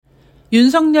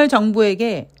윤석열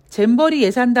정부에게 잼버리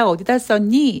예산 다 어디다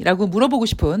썼니? 라고 물어보고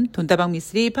싶은 돈다방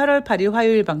미쓰리 8월 8일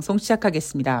화요일 방송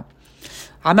시작하겠습니다.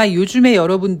 아마 요즘에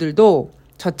여러분들도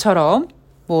저처럼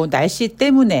뭐 날씨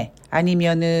때문에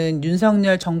아니면은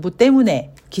윤석열 정부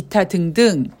때문에 기타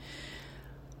등등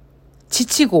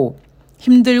지치고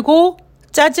힘들고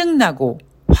짜증나고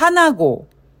화나고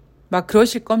막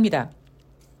그러실 겁니다.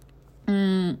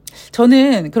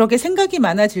 저는 그렇게 생각이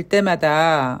많아질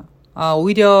때마다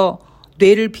오히려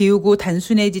뇌를 비우고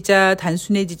단순해지자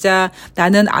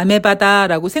나는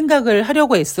아메바다라고 생각을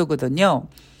하려고 애쓰거든요.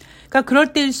 그러니까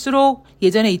그럴 때일수록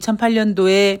예전에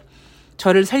 2008년도에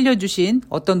저를 살려주신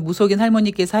어떤 무속인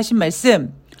할머니께서 하신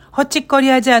말씀,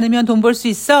 헛짓거리하지 않으면 돈 벌 수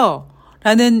있어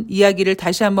라는 이야기를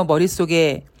다시 한번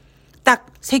머릿속에 딱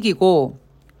새기고,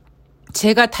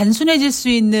 제가 단순해질 수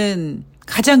있는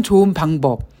가장 좋은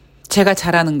방법, 제가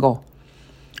잘하는 거,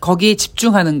 거기에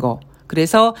집중하는 거.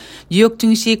 그래서 뉴욕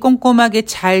증시 꼼꼼하게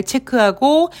잘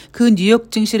체크하고 그 뉴욕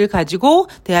증시를 가지고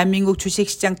대한민국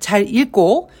주식시장 잘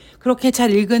읽고, 그렇게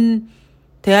잘 읽은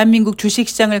대한민국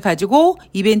주식시장을 가지고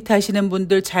이벤트 하시는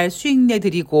분들 잘 수익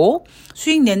내드리고,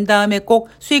 수익 낸 다음에 꼭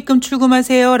수익금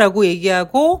출금하세요 라고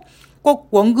얘기하고 꼭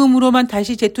원금으로만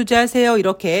다시 재투자하세요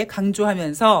이렇게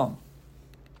강조하면서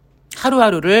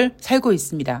하루하루를 살고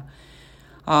있습니다.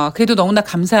 그래도 너무나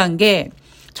감사한 게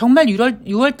정말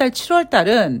 6월달,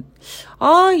 7월달은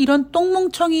이런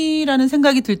똥멍청이라는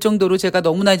생각이 들 정도로 제가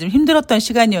너무나 좀 힘들었던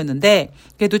시간이었는데,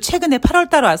 그래도 최근에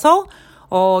 8월달 와서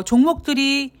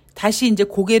종목들이 다시 이제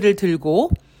고개를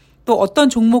들고, 또 어떤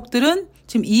종목들은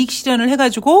지금 이익 실현을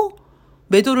해가지고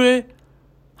매도를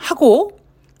하고,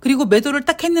 그리고 매도를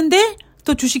딱 했는데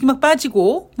또 주식이 막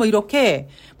빠지고, 뭐 이렇게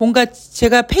뭔가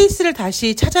제가 페이스를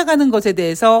다시 찾아가는 것에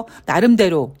대해서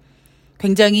나름대로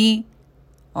굉장히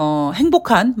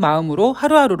행복한 마음으로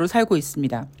하루하루를 살고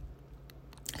있습니다.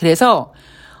 그래서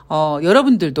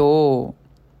여러분들도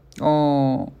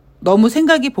너무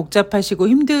생각이 복잡하시고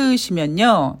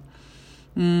힘드시면요,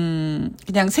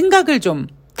 그냥 생각을 좀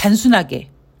단순하게,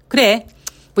 그래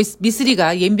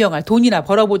미쓰리가 옌병아 돈이나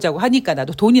벌어보자고 하니까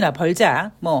나도 돈이나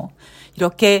벌자, 뭐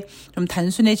이렇게 좀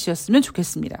단순해지셨으면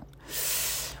좋겠습니다.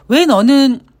 왜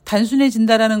너는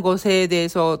단순해진다라는 것에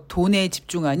대해서 돈에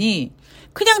집중하니?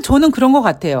 그냥 저는 그런 것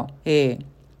같아요. 예.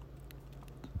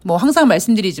 뭐 항상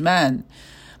말씀드리지만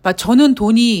저는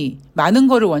돈이 많은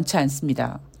거를 원치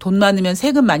않습니다. 돈 많으면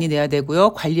세금 많이 내야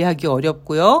되고요. 관리하기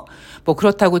어렵고요. 뭐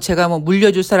그렇다고 제가 뭐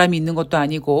물려줄 사람이 있는 것도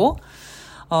아니고,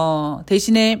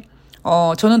 대신에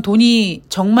저는 돈이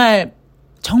정말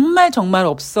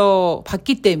없어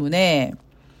봤기 때문에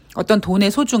어떤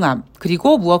돈의 소중함,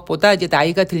 그리고 무엇보다 이제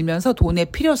나이가 들면서 돈의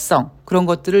필요성, 그런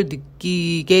것들을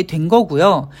느끼게 된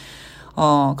거고요.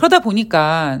 그러다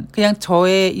보니까 그냥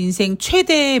저의 인생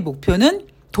최대의 목표는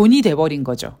돈이 돼버린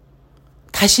거죠.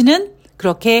 다시는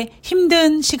그렇게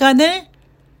힘든 시간을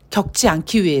겪지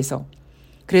않기 위해서.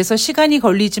 그래서 시간이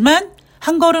걸리지만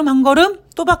한 걸음 한 걸음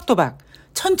또박또박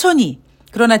천천히,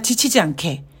 그러나 지치지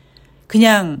않게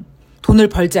그냥 돈을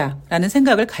벌자라는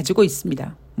생각을 가지고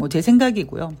있습니다. 뭐 제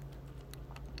생각이고요.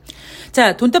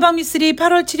 자, 돈다방 미쓰리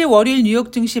 8월 7일 월요일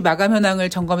뉴욕 증시 마감 현황을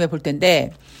점검해 볼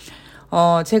텐데,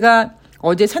 제가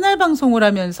어제 새날 방송을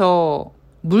하면서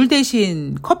물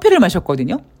대신 커피를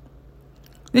마셨거든요.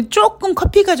 근데 조금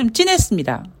커피가 좀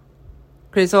진했습니다.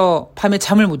 그래서 밤에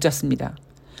잠을 못 잤습니다.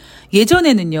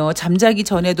 예전에는요, 잠자기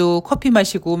전에도 커피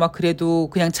마시고 막 그래도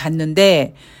그냥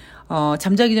잤는데,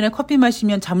 잠자기 전에 커피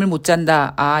마시면 잠을 못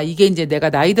잔다. 이게 이제 내가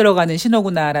나이 들어가는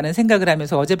신호구나라는 생각을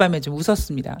하면서 어젯밤에 좀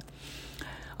웃었습니다.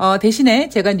 대신에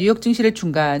제가 뉴욕 증시를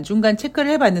중간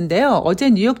체크를 해봤는데요. 어제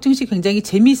뉴욕 증시 굉장히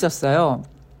재미있었어요.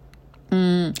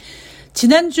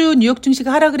 지난주 뉴욕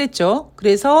증시가 하락을 했죠.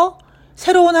 그래서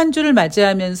새로운 한 주를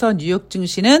맞이하면서 뉴욕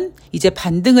증시는 이제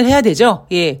반등을 해야 되죠.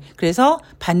 예. 그래서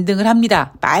반등을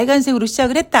합니다. 빨간색으로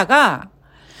시작을 했다가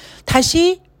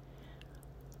다시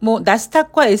뭐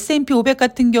나스닥과 S&P 500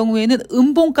 같은 경우에는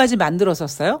음봉까지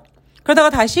만들었었어요. 그러다가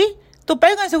다시 또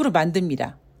빨간색으로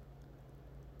만듭니다.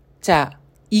 자,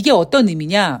 이게 어떤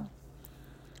의미냐?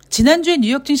 지난주에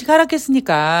뉴욕 증시가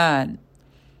하락했으니까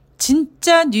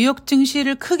진짜 뉴욕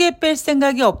증시를 크게 뺄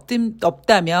생각이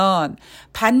없다면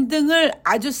반등을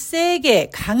아주 세게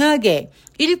강하게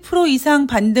 1% 이상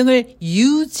반등을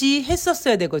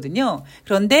유지했었어야 되거든요.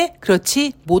 그런데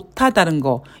그렇지 못하다는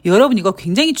거. 여러분, 이거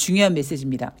굉장히 중요한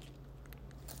메시지입니다.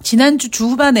 지난주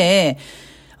주후반에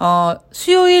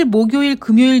수요일, 목요일,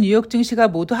 금요일 뉴욕 증시가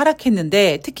모두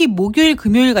하락했는데, 특히 목요일,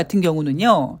 금요일 같은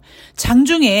경우는요,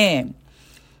 장중에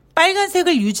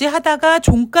빨간색을 유지하다가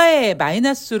종가에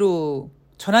마이너스로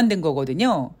전환된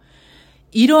거거든요.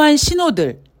 이러한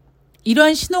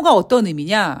신호가 어떤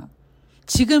의미냐?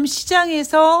 지금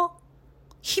시장에서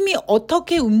힘이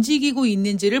어떻게 움직이고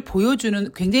있는지를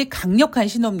보여주는 굉장히 강력한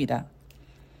신호입니다.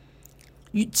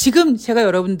 지금 제가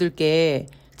여러분들께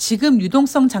지금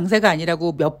유동성 장세가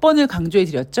아니라고 몇 번을 강조해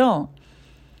드렸죠.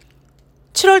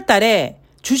 7월 달에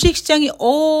주식시장이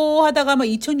하다가 막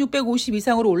 2650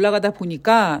 이상으로 올라가다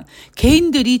보니까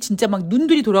개인들이 진짜 막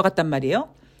눈들이 돌아갔단 말이에요.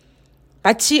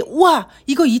 마치 우와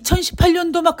이거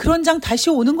 2018년도 막 그런 장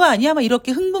다시 오는 거 아니야? 막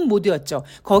이렇게 흥분 모드였죠.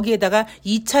 거기에다가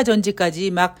 2차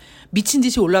전지까지 막 미친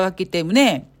듯이 올라갔기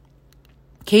때문에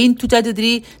개인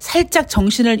투자자들이 살짝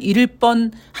정신을 잃을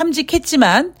뻔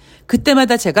함직했지만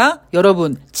그때마다 제가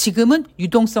여러분 지금은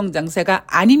유동성 장세가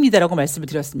아닙니다라고 말씀을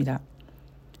드렸습니다.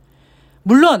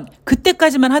 물론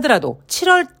그때까지만 하더라도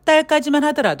 7월 달까지만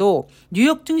하더라도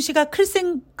뉴욕 증시가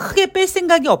크게 뺄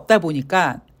생각이 없다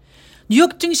보니까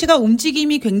뉴욕 증시가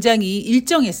움직임이 굉장히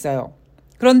일정했어요.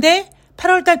 그런데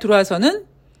 8월 달 들어와서는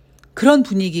그런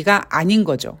분위기가 아닌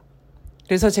거죠.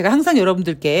 그래서 제가 항상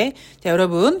여러분들께 자,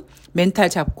 여러분 멘탈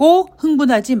잡고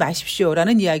흥분하지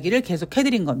마십시오라는 이야기를 계속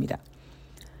해드린 겁니다.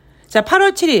 자,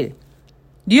 8월 7일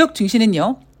뉴욕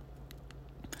증시는요.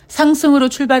 상승으로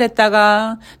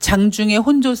출발했다가 장중에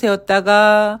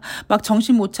혼조세였다가 막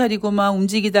정신 못 차리고 막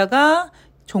움직이다가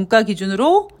종가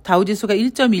기준으로 다우지수가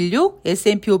 1.16,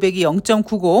 S&P 500이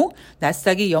 0.90,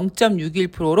 나스닥이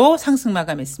 0.61%로 상승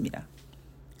마감했습니다.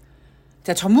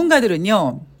 자,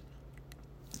 전문가들은요.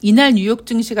 이날 뉴욕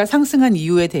증시가 상승한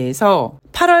이유에 대해서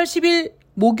 8월 10일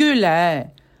목요일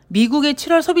날 미국의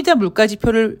 7월 소비자 물가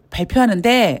지표를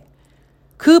발표하는데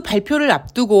그 발표를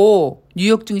앞두고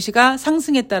뉴욕 증시가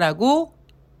상승했다라고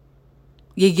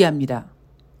얘기합니다.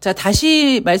 자,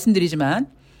 다시 말씀드리지만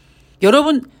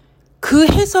여러분 그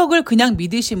해석을 그냥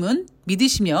믿으시면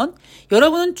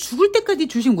여러분은 죽을 때까지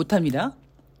주식 못합니다.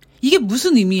 이게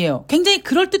무슨 의미예요? 굉장히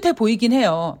그럴듯해 보이긴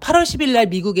해요. 8월 10일 날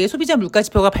미국의 소비자 물가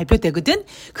지표가 발표되거든?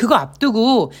 그거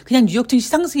앞두고 그냥 뉴욕 증시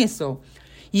상승했어.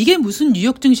 이게 무슨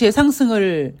뉴욕 증시의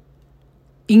상승을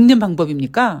읽는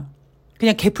방법입니까?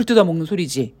 그냥 개풀 뜯어먹는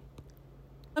소리지.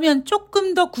 그러면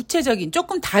조금 더 구체적인,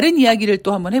 조금 다른 이야기를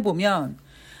또 한번 해보면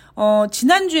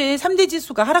지난주에 3대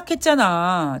지수가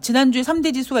하락했잖아. 지난주에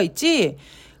 3대 지수가 있지?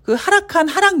 그 하락한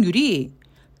하락률이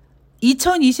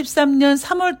 2023년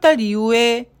 3월달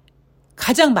이후에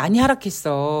가장 많이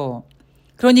하락했어.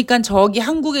 그러니까 저기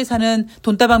한국에 사는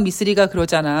돈다방 미쓰리가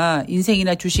그러잖아.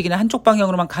 인생이나 주식이나 한쪽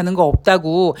방향으로만 가는 거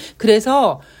없다고.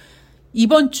 그래서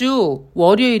이번 주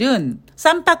월요일은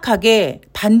쌈박하게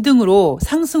반등으로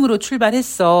상승으로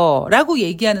출발했어 라고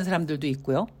얘기하는 사람들도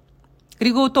있고요.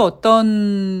 그리고 또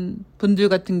어떤 분들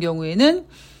같은 경우에는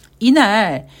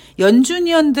이날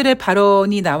연준위원들의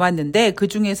발언이 나왔는데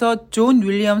그중에서 존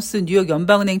윌리엄스 뉴욕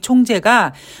연방은행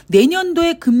총재가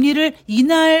내년도에 금리를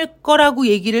인하할 거라고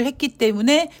얘기를 했기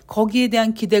때문에 거기에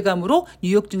대한 기대감으로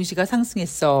뉴욕 증시가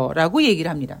상승했어 라고 얘기를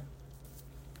합니다.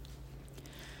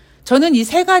 저는 이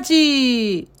세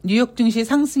가지 뉴욕 증시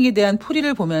상승에 대한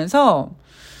풀이를 보면서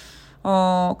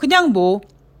그냥 뭐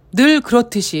늘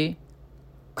그렇듯이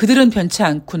그들은 변치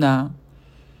않구나.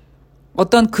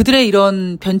 어떤 그들의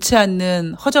이런 변치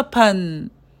않는 허접한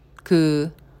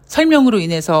그 설명으로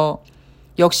인해서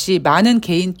역시 많은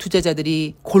개인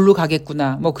투자자들이 골로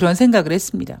가겠구나. 뭐 그런 생각을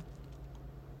했습니다.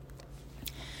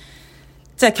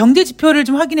 자, 경제 지표를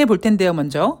좀 확인해 볼 텐데요,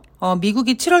 먼저.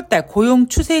 미국이 7월달 고용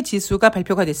추세 지수가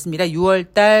발표가 됐습니다.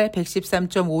 6월달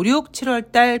 113.56,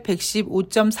 7월달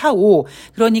 115.45.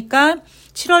 그러니까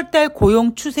 7월달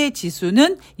고용 추세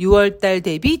지수는 6월달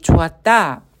대비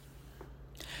좋았다.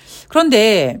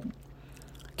 그런데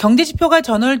경제 지표가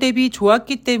전월 대비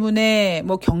좋았기 때문에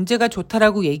뭐 경제가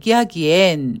좋다라고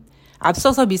얘기하기엔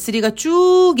앞서서 미쓰리가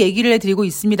쭉 얘기를 해드리고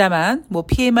있습니다만 뭐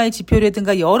PMI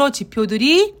지표라든가 여러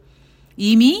지표들이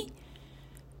이미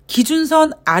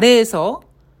기준선 아래에서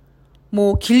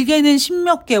뭐 길게는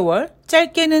 10몇 개월,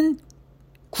 짧게는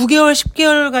 9개월,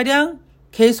 10개월가량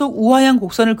계속 우하향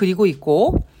곡선을 그리고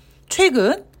있고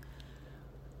최근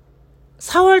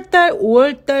 4월달,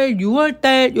 5월달,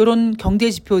 6월달 이런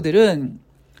경제 지표들은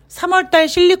 3월달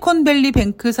실리콘밸리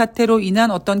뱅크 사태로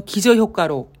인한 어떤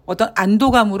기저효과로 어떤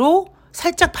안도감으로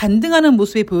살짝 반등하는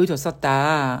모습이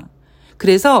보여졌었다.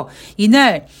 그래서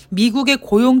이날 미국의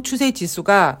고용 추세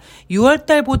지수가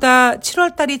 6월달보다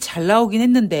 7월달이 잘 나오긴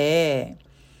했는데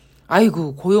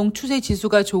아이고 고용 추세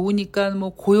지수가 좋으니까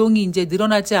뭐 고용이 이제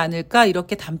늘어나지 않을까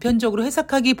이렇게 단편적으로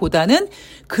해석하기보다는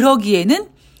그러기에는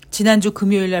지난주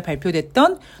금요일 날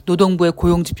발표됐던 노동부의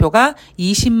고용지표가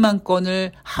 20만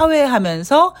건을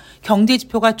하회하면서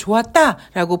경제지표가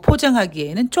좋았다라고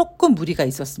포장하기에는 조금 무리가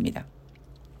있었습니다.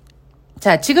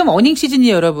 자, 지금 어닝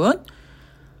시즌이에요, 여러분.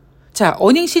 자,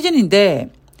 어닝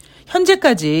시즌인데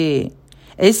현재까지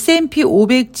S&P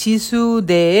 500 지수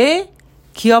내에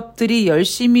기업들이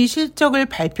열심히 실적을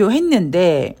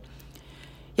발표했는데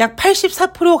약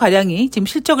 84%가량이 지금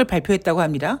실적을 발표했다고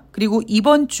합니다. 그리고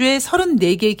이번 주에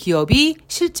 34개 기업이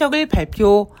실적을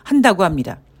발표한다고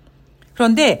합니다.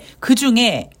 그런데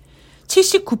그중에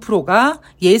 79%가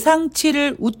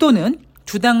예상치를 웃도는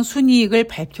주당 순이익을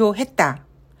발표했다.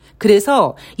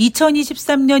 그래서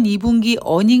 2023년 2분기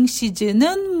어닝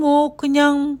시즌은 뭐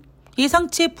그냥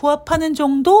예상치에 부합하는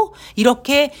정도?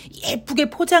 이렇게 예쁘게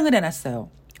포장을 해놨어요.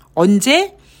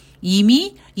 언제?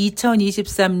 이미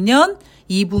 2023년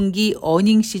 2분기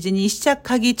어닝 시즌이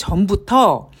시작하기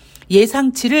전부터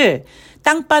예상치를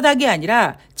땅바닥이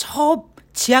아니라 저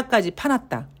지하까지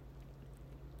파놨다.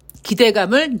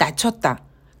 기대감을 낮췄다.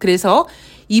 그래서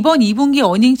이번 2분기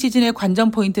어닝 시즌의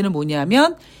관전 포인트는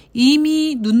뭐냐면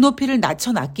이미 눈높이를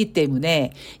낮춰놨기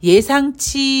때문에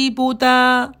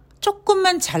예상치보다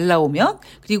조금만 잘 나오면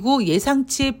그리고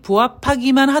예상치에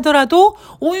부합하기만 하더라도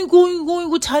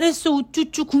어이구 잘했어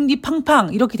우쭈쭈 궁디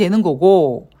팡팡 이렇게 되는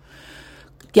거고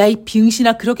야 이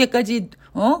빙신아 그렇게까지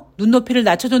눈높이를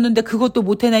낮춰줬는데 그것도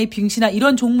못해나 이 빙신아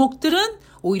이런 종목들은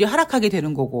오히려 하락하게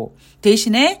되는 거고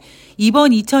대신에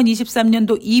이번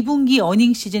 2023년도 2분기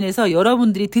어닝 시즌에서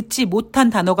여러분들이 듣지 못한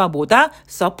단어가 뭐다?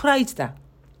 서프라이즈다.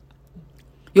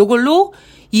 요걸로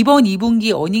이번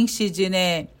 2분기 어닝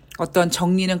시즌의 어떤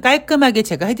정리는 깔끔하게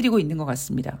제가 해드리고 있는 것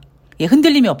같습니다. 예,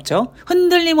 흔들림이 없죠.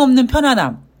 흔들림 없는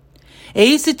편안함.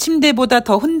 에이스 침대보다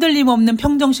더 흔들림 없는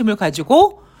평정심을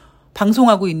가지고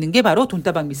방송하고 있는 게 바로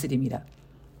돈다방 미쓰리입니다.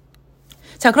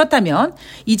 자, 그렇다면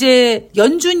이제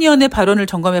연준위원회 발언을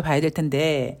점검해 봐야 될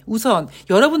텐데 우선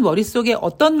여러분 머릿속에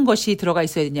어떤 것이 들어가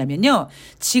있어야 되냐면요.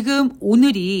 지금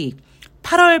오늘이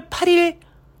 8월 8일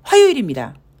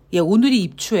화요일입니다. 예, 오늘이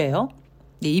입추예요.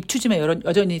 예, 입추지만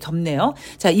여전히 덥네요.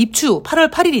 자, 입추 8월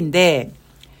 8일인데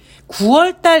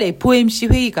 9월달 FOMC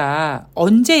회의가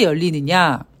언제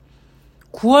열리느냐?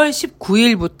 9월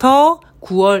 19일부터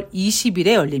 9월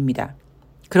 20일에 열립니다.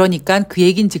 그러니까 그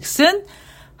얘긴 즉슨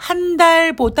한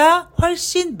달보다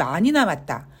훨씬 많이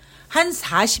남았다. 한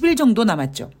 40일 정도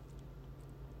남았죠.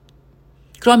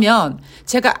 그러면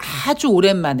제가 아주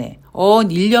오랜만에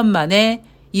 1년 만에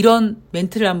이런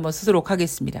멘트를 한번 쓰도록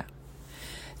하겠습니다.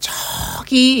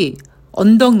 저기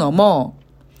언덕 넘어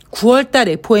 9월달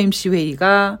FOMC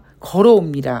회의가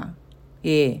걸어옵니다.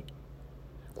 예,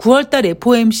 9월달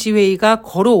FOMC 회의가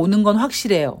걸어오는 건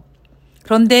확실해요.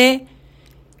 그런데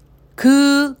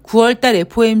그 9월달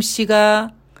FOMC가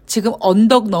지금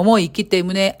언덕 넘어 있기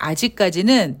때문에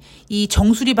아직까지는 이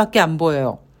정수리밖에 안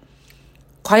보여요.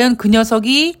 과연 그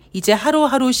녀석이 이제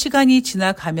하루하루 시간이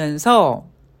지나가면서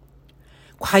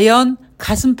과연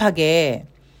가슴팍에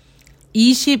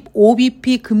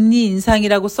 25bp 금리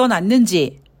인상이라고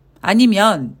써놨는지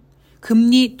아니면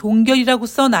금리 동결이라고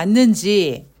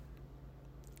써놨는지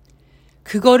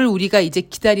그거를 우리가 이제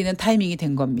기다리는 타이밍이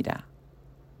된 겁니다.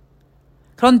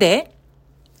 그런데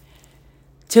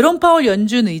제롬 파월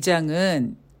연준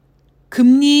의장은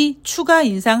금리 추가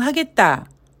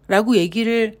인상하겠다라고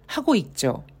얘기를 하고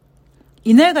있죠.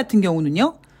 이날 같은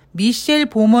경우는요. 미셸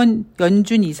보먼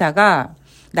연준 이사가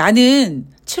나는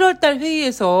 7월달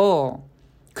회의에서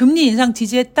금리 인상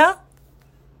지지했다?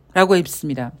 라고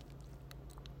했습니다.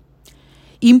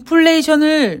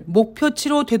 인플레이션을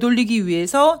목표치로 되돌리기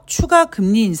위해서 추가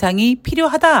금리 인상이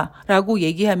필요하다라고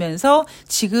얘기하면서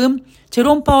지금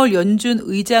제롬 파월 연준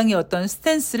의장의 어떤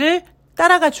스탠스를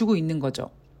따라가 주고 있는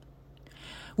거죠.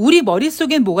 우리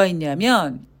머릿속엔 뭐가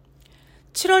있냐면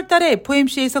 7월 달에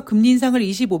FOMC에서 금리 인상을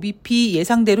 25bp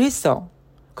예상대로 했어.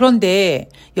 그런데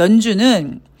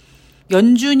연준이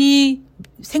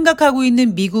생각하고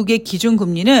있는 미국의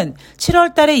기준금리는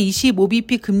 7월 달에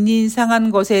 25bp 금리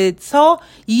인상한 것에서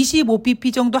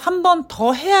 25bp 정도 한 번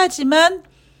더 해야지만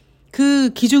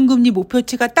그 기준금리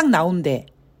목표치가 딱 나온대.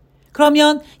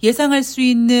 그러면 예상할 수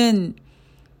있는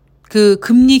그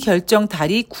금리 결정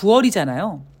달이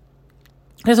 9월이잖아요.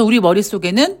 그래서 우리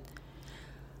머릿속에는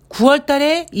 9월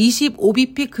달에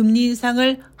 25bp 금리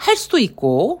인상을 할 수도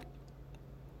있고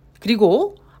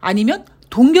그리고 아니면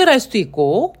동결할 수도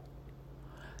있고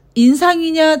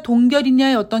인상이냐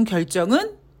동결이냐의 어떤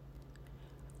결정은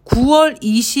 9월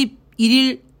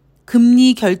 21일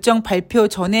금리 결정 발표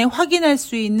전에 확인할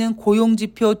수 있는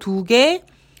고용지표 2개,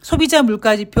 소비자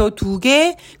물가지표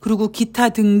 2개, 그리고 기타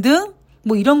등등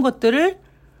뭐 이런 것들을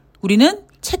우리는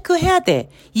체크해야 돼.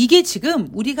 이게 지금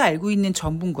우리가 알고 있는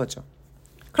전부인 거죠.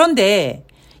 그런데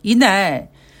이날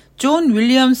존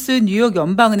윌리엄스 뉴욕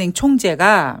연방은행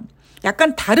총재가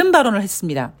약간 다른 발언을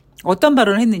했습니다. 어떤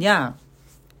발언을 했느냐?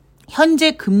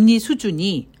 현재 금리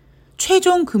수준이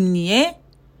최종 금리에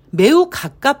매우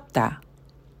가깝다.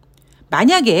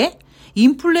 만약에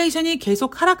인플레이션이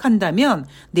계속 하락한다면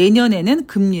내년에는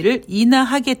금리를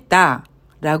인하하겠다라고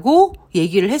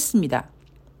얘기를 했습니다.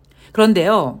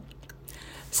 그런데요,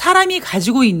 사람이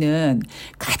가지고 있는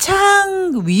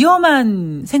가장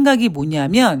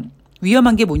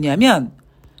위험한 게 뭐냐면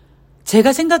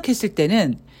제가 생각했을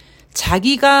때는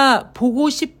자기가 보고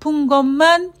싶은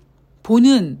것만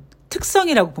보는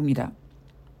특성이라고 봅니다.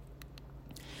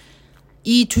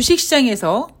 이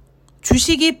주식시장에서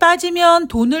주식이 빠지면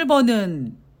돈을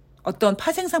버는 어떤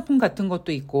파생상품 같은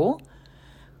것도 있고,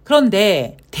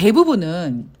 그런데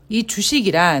대부분은 이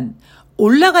주식이란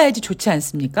올라가야지 좋지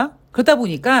않습니까? 그러다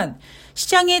보니까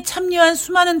시장에 참여한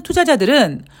수많은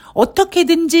투자자들은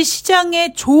어떻게든지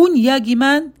시장의 좋은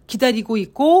이야기만 기다리고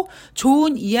있고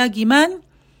좋은 이야기만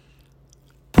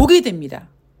보게 됩니다.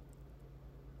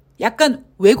 약간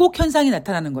왜곡 현상이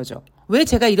나타나는 거죠. 왜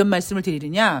제가 이런 말씀을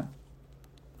드리느냐?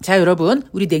 자, 여러분,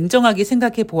 우리 냉정하게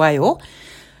생각해 보아요.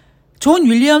 존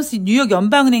윌리엄스 뉴욕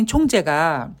연방은행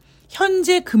총재가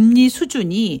현재 금리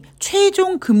수준이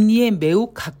최종 금리에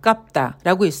매우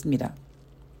가깝다라고 했습니다.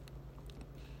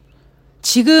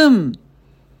 지금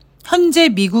현재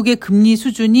미국의 금리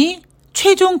수준이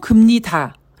최종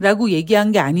금리다라고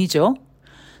얘기한 게 아니죠.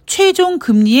 최종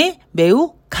금리에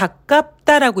매우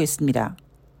가깝다라고 했습니다.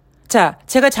 자,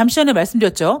 제가 잠시 전에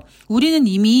말씀드렸죠. 우리는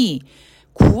이미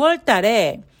 9월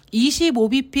달에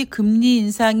 25bp 금리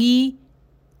인상이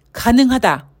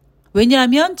가능하다.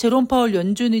 왜냐하면 제롬 파월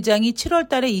연준 의장이 7월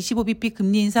달에 25bp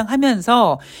금리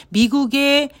인상하면서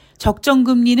미국의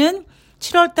적정금리는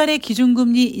 7월 달에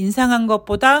기준금리 인상한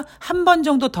것보다 한 번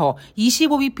정도 더,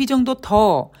 25bp 정도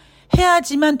더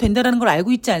해야지만 된다는 걸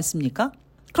알고 있지 않습니까?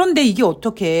 그런데 이게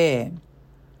어떻게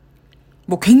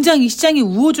굉장히 시장이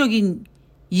우호적인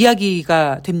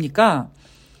이야기가 됩니까?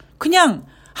 그냥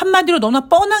한마디로 너무나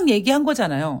뻔한 얘기한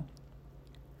거잖아요.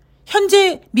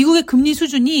 현재 미국의 금리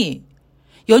수준이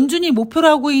연준이 목표로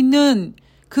하고 있는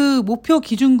그 목표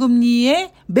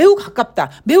기준금리에 매우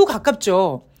가깝다. 매우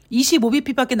가깝죠.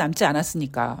 25bp밖에 남지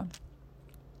않았으니까.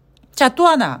 자, 또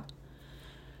하나.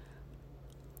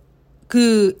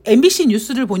 MBC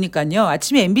뉴스를 보니까요.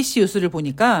 아침에 MBC 뉴스를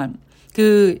보니까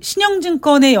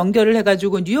신영증권에 연결을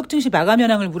해가지고 뉴욕증시 마감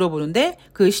현황을 물어보는데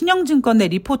신영증권의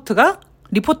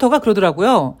리포터가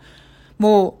그러더라고요.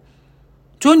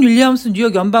 존 윌리엄스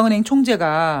뉴욕 연방은행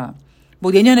총재가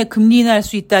내년에 금리 인하할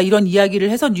수 있다 이런 이야기를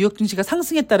해서 뉴욕 증시가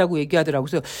상승했다라고 얘기하더라고요.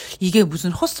 그래서 이게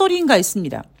무슨 헛소리인가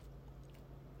했습니다.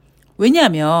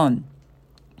 왜냐하면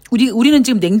우리는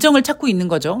지금 냉정을 찾고 있는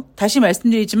거죠. 다시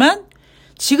말씀드리지만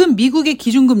지금 미국의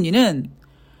기준금리는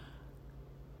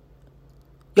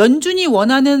연준이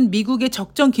원하는 미국의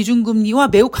적정 기준금리와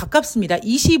매우 가깝습니다.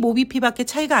 25bp밖에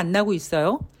차이가 안 나고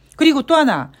있어요. 그리고 또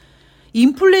하나.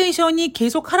 인플레이션이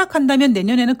계속 하락한다면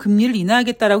내년에는 금리를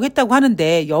인하하겠다라고 했다고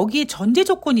하는데 여기에 전제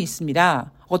조건이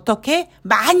있습니다. 어떻게?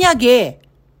 만약에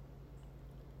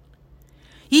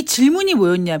이 질문이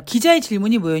기자의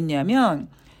질문이 뭐였냐면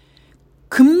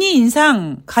금리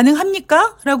인상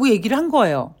가능합니까? 라고 얘기를 한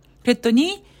거예요.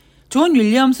 그랬더니 존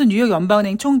윌리엄스 뉴욕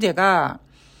연방은행 총재가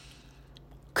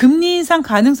금리 인상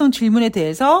가능성 질문에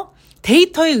대해서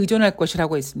데이터에 의존할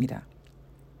것이라고 했습니다.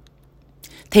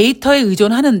 데이터에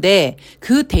의존하는데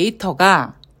그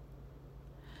데이터가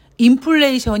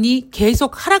인플레이션이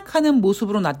계속 하락하는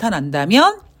모습으로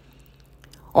나타난다면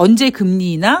언제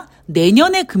금리 인하?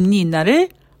 내년에 금리 인하를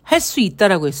할 수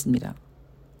있다라고 했습니다.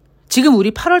 지금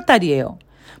우리 8월 달이에요.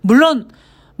 물론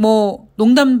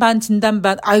농담 반 진담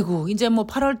반 아이고 이제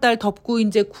 8월 달 덥고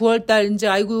이제 9월 달 이제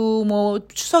아이고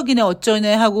추석이네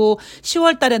어쩌네 하고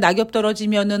 10월 달에 낙엽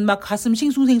떨어지면은 막 가슴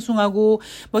싱숭생숭하고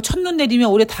첫눈 내리면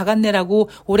올해 다 갔네라고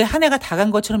올해 한 해가 다 간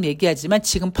것처럼 얘기하지만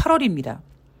지금 8월입니다.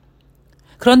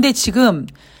 그런데 지금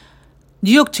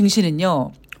뉴욕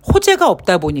증시는요. 호재가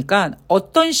없다 보니까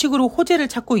어떤 식으로 호재를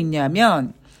찾고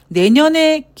있냐면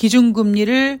내년에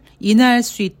기준금리를 인하할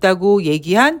수 있다고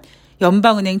얘기한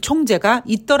연방은행 총재가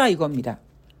있더라 이겁니다.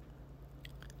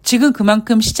 지금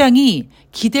그만큼 시장이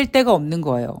기댈 데가 없는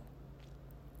거예요.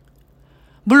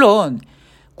 물론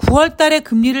 9월 달에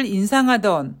금리를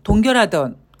인상하던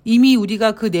동결하던 이미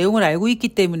우리가 그 내용을 알고 있기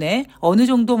때문에 어느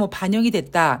정도 반영이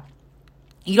됐다.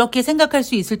 이렇게 생각할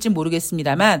수 있을지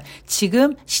모르겠습니다만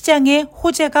지금 시장에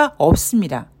호재가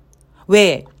없습니다.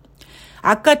 왜?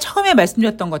 아까 처음에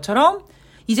말씀드렸던 것처럼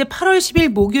이제 8월 10일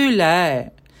목요일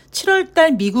날 7월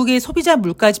달 미국의 소비자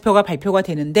물가 지표가 발표가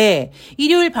되는데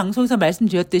일요일 방송에서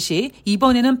말씀드렸듯이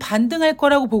이번에는 반등할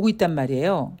거라고 보고 있단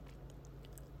말이에요.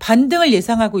 반등을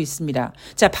예상하고 있습니다.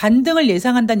 자, 반등을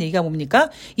예상한다는 얘기가 뭡니까?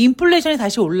 인플레이션이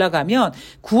다시 올라가면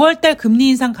 9월 달 금리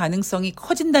인상 가능성이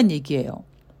커진다는 얘기예요.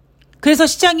 그래서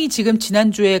시장이 지금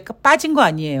지난주에 빠진 거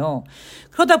아니에요.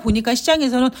 그러다 보니까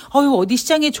시장에서는 어디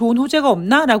시장에 좋은 호재가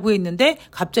없나? 라고 했는데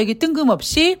갑자기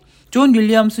뜬금없이 존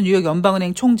윌리엄스 뉴욕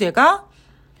연방은행 총재가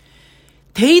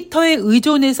데이터에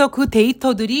의존해서 그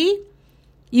데이터들이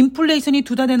인플레이션이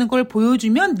둔화되는 걸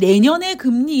보여주면 내년에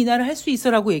금리 인하를 할 수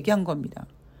있어라고 얘기한 겁니다.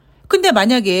 근데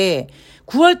만약에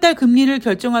 9월달 금리를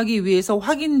결정하기 위해서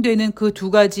확인되는 그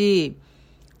두 가지가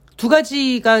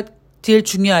제일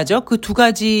중요하죠. 그 두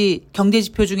가지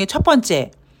경제지표 중에 첫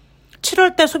번째,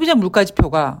 7월달 소비자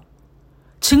물가지표가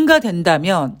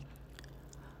증가된다면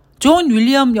존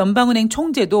윌리엄 연방은행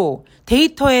총재도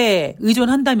데이터에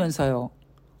의존한다면서요.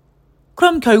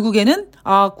 그럼 결국에는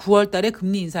 9월 달에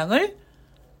금리 인상을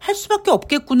할 수밖에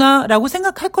없겠구나라고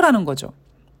생각할 거라는 거죠.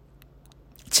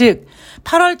 즉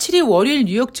 8월 7일 월요일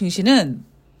뉴욕 증시는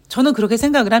저는 그렇게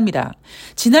생각을 합니다.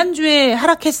 지난주에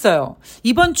하락했어요.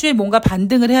 이번 주에 뭔가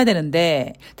반등을 해야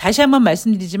되는데 다시 한번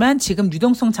말씀드리지만 지금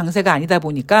유동성 장세가 아니다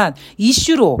보니까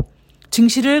이슈로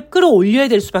증시를 끌어올려야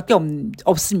될 수밖에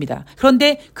없습니다.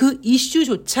 그런데 그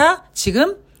이슈조차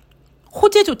지금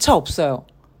호재조차 없어요.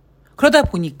 그러다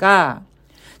보니까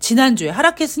지난주에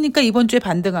하락했으니까 이번 주에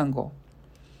반등한 거.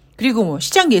 그리고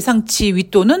시장 예상치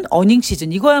윗도는 어닝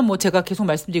시즌. 이거야 제가 계속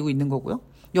말씀드리고 있는 거고요.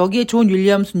 여기에 존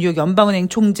윌리엄스 뉴욕 연방은행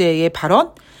총재의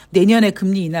발언, 내년에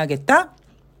금리 인하하겠다.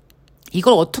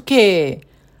 이걸 어떻게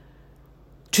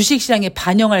주식시장에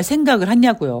반영할 생각을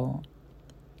하냐고요.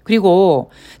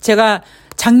 그리고 제가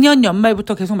작년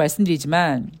연말부터 계속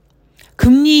말씀드리지만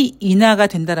금리 인하가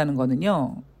된다라는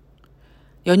거는요.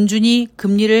 연준이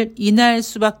금리를 인하할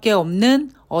수밖에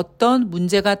없는 어떤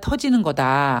문제가 터지는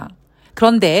거다.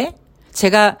 그런데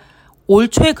제가 올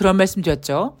초에 그런 말씀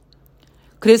드렸죠.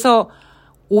 그래서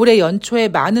올해 연초에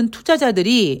많은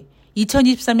투자자들이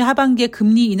 2023년 하반기에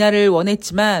금리 인하를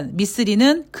원했지만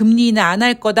미쓰리는 금리 인하 안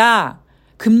할 거다.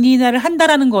 금리 인하를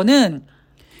한다라는 거는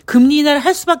금리 인하를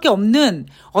할 수밖에 없는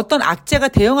어떤 악재가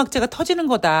대형 악재가 터지는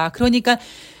거다. 그러니까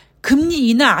금리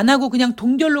인하 안 하고 그냥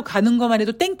동결로 가는 것만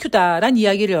해도 땡큐다라는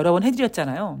이야기를 여러 번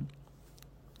해드렸잖아요.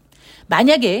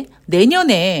 만약에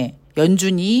내년에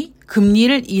연준이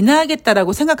금리를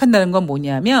인하하겠다라고 생각한다는 건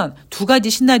뭐냐면 두 가지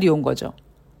시나리오인 거죠.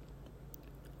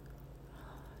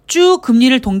 쭉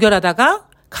금리를 동결하다가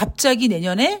갑자기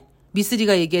내년에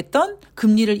미쓰리가 얘기했던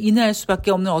금리를 인하할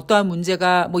수밖에 없는 어떠한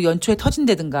문제가 연초에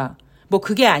터진다든가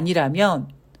그게 아니라면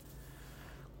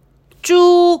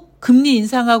쭉 금리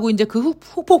인상하고 이제 그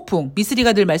후폭풍,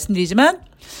 미쓰리가 늘 말씀드리지만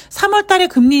 3월 달에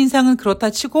금리 인상은 그렇다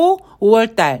치고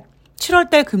 5월 달,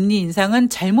 7월 달 금리 인상은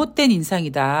잘못된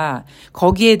인상이다.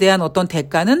 거기에 대한 어떤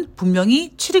대가는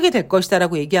분명히 치르게 될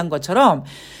것이다라고 얘기한 것처럼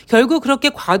결국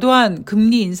그렇게 과도한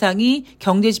금리 인상이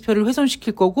경제 지표를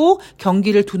훼손시킬 거고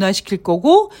경기를 둔화시킬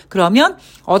거고 그러면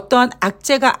어떠한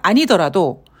악재가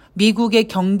아니더라도 미국의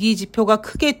경기 지표가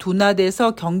크게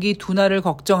둔화돼서 경기 둔화를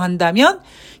걱정한다면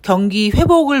경기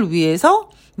회복을 위해서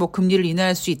금리를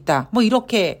인하할 수 있다.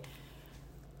 이렇게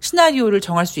시나리오를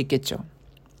정할 수 있겠죠.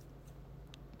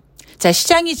 자,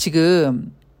 시장이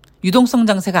지금 유동성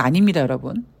장세가 아닙니다,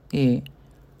 여러분. 예.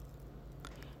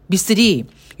 미쓰리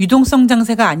유동성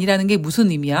장세가 아니라는 게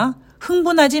무슨 의미야?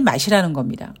 흥분하지 마시라는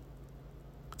겁니다.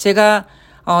 제가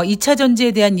 2차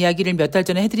전지에 대한 이야기를 몇 달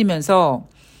전에 해드리면서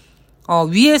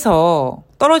위에서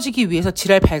떨어지기 위해서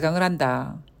지랄 발광을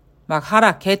한다. 막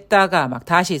하락했다가 막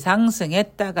다시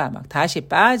상승했다가 막 다시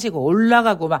빠지고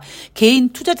올라가고 막 개인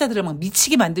투자자들을 막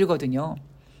미치게 만들거든요.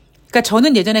 그러니까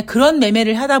저는 예전에 그런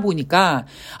매매를 하다 보니까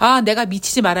내가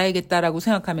미치지 말아야겠다라고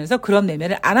생각하면서 그런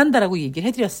매매를 안 한다라고 얘기를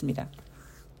해드렸습니다.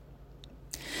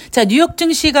 자,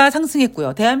 뉴욕증시가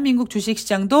상승했고요. 대한민국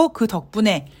주식시장도 그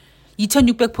덕분에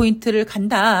 2600포인트를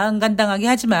간당간당하게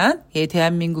하지만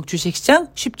대한민국 주식시장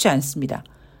쉽지 않습니다.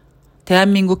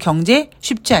 대한민국 경제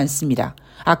쉽지 않습니다.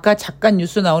 아까 잠깐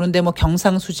뉴스 나오는데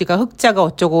경상수지가 흑자가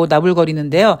어쩌고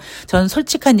나불거리는데요. 저는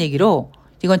솔직한 얘기로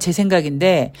이건 제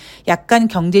생각인데 약간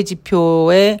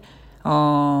경제지표에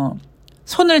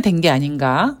손을 댄 게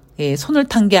아닌가, 손을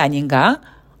탄 게 아닌가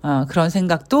그런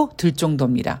생각도 들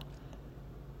정도입니다.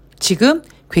 지금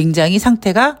굉장히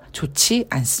상태가 좋지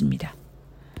않습니다.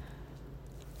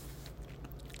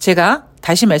 제가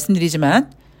다시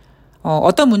말씀드리지만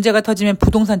어떤 문제가 터지면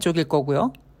부동산 쪽일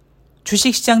거고요.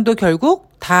 주식시장도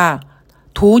결국 다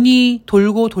돈이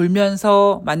돌고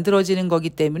돌면서 만들어지는 거기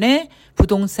때문에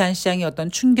부동산 시장의 어떤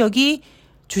충격이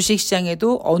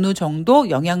주식시장에도 어느 정도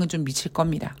영향을 좀 미칠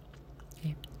겁니다.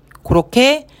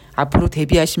 그렇게 앞으로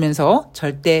대비하시면서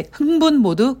절대 흥분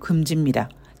모두 금지입니다.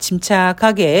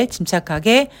 침착하게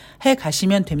해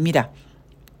가시면 됩니다.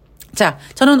 자,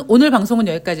 저는 오늘 방송은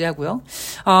여기까지 하고요.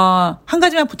 한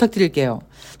가지만 부탁드릴게요.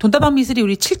 돈다방 미쓰리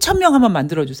우리 7,000명 한번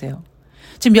만들어주세요.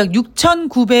 지금 약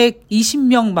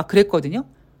 6,920명 막 그랬거든요.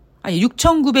 아니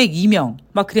 6,902명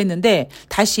막 그랬는데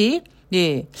다시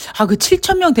예. 그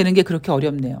 7,000명 되는 게 그렇게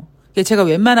어렵네요. 제가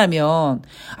웬만하면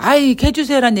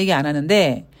해주세요란 얘기 안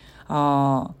하는데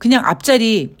그냥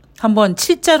앞자리 한번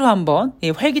 7자로 한번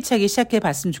활기차게 시작해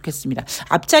봤으면 좋겠습니다.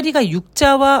 앞자리가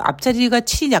 6자와 앞자리가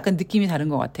 7이 약간 느낌이 다른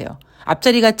것 같아요.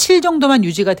 앞자리가 7 정도만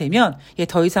유지가 되면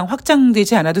더 이상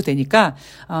확장되지 않아도 되니까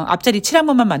앞자리 7 한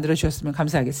번만 만들어 주셨으면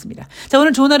감사하겠습니다. 자,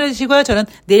 오늘 좋은 하루 되시고요. 저는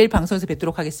내일 방송에서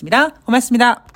뵙도록 하겠습니다. 고맙습니다.